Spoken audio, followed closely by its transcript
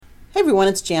Everyone,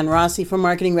 it's Jan Rossi from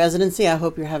Marketing Residency. I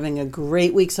hope you're having a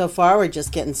great week so far. We're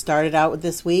just getting started out with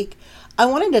this week. I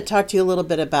wanted to talk to you a little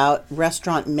bit about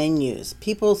restaurant menus.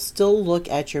 People still look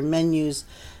at your menus.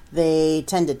 They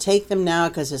tend to take them now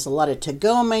because there's a lot of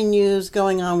to-go menus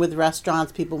going on with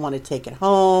restaurants. People want to take it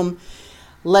home,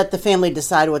 let the family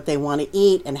decide what they want to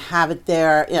eat and have it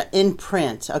there in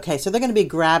print. Okay, so they're going to be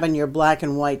grabbing your black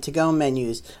and white to-go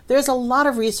menus. There's a lot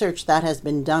of research that has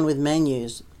been done with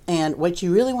menus. And what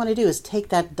you really want to do is take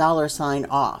that dollar sign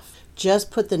off.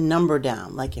 Just put the number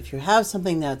down. Like if you have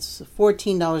something that's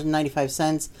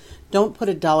 $14.95, don't put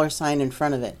a dollar sign in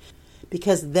front of it,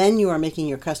 because then you are making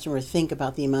your customer think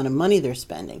about the amount of money they're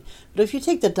spending. But if you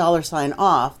take the dollar sign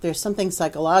off, there's something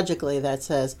psychologically that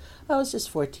says, oh, it's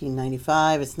just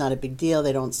 $14.95. It's not a big deal.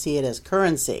 They don't see it as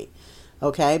currency.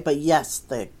 Okay, but yes,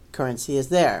 the currency is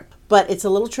there. But it's a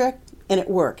little trick. And it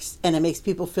works, and it makes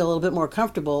people feel a little bit more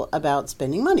comfortable about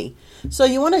spending money. So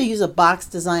you want to use a box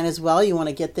design as well. You want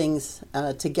to get things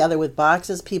together with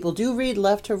boxes. People do read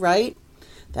left to right.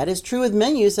 That is true with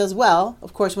menus as well.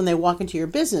 Of course, when they walk into your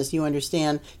business, you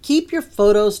understand. Keep your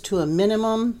photos to a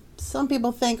minimum. Some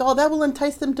people think, oh, that will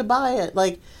entice them to buy it.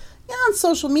 Like, yeah, on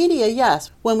social media,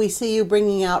 yes. When we see you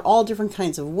bringing out all different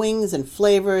kinds of wings and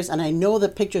flavors, and I know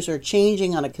that pictures are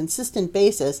changing on a consistent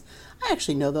basis, I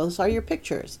actually know those are your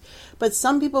pictures. But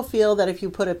some people feel that if you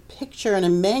put a picture in a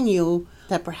menu,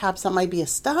 that perhaps that might be a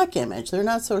stock image. They're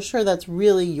not so sure that's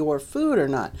really your food or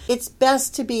not. It's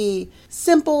best to be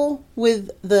simple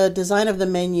with the design of the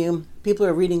menu. People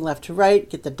are reading left to right.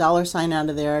 Get the dollar sign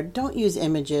out of there. Don't use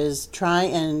images. Try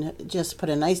and just put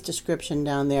a nice description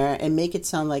down there and make it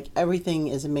sound like everything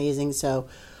is amazing. So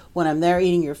when I'm there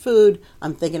eating your food,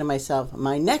 I'm thinking to myself,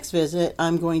 my next visit,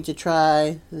 I'm going to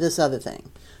try this other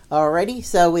thing. Alrighty,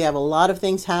 so we have a lot of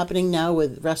things happening now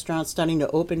with restaurants starting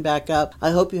to open back up.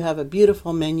 I hope you have a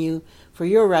beautiful menu for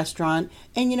your restaurant.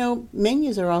 And you know,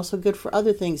 menus are also good for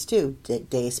other things too.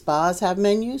 Day spas have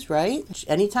menus, right?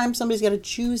 Anytime somebody's got to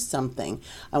choose something,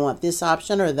 I want this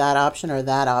option or that option or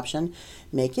that option.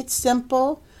 Make it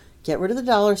simple. Get rid of the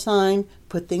dollar sign.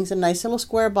 Put things in nice little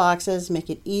square boxes. Make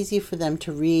it easy for them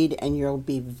to read, and you'll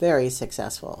be very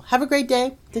successful. Have a great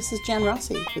day. This is Jan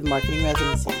Rossi with Marketing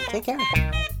Residency. Take care.